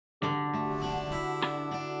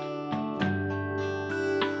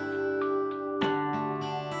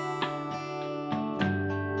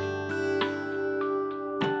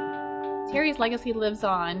Terry's legacy lives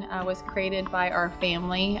on, was created by our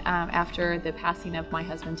family after the passing of my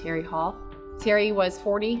husband, Terry Hall. Terry was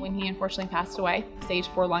 40 when he unfortunately passed away, stage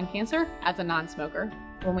 4 lung cancer, as a non-smoker.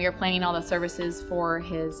 When we were planning all the services for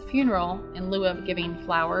his funeral, in lieu of giving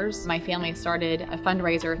flowers, my family started a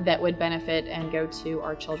fundraiser that would benefit and go to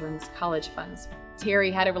our children's college funds. Terry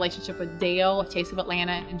had a relationship with Dale of Taste of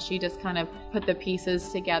Atlanta, and she just kind of put the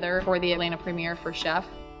pieces together for the Atlanta premiere for Chef.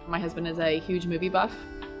 My husband is a huge movie buff.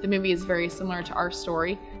 The movie is very similar to our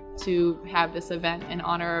story. To have this event in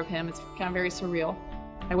honor of him, it's kind of very surreal.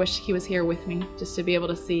 I wish he was here with me just to be able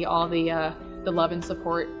to see all the love and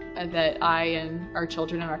support that I and our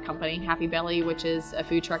children and our company, Happy Belly, which is a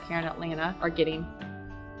food truck here in Atlanta, are getting.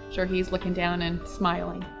 I'm sure he's looking down and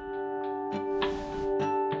smiling.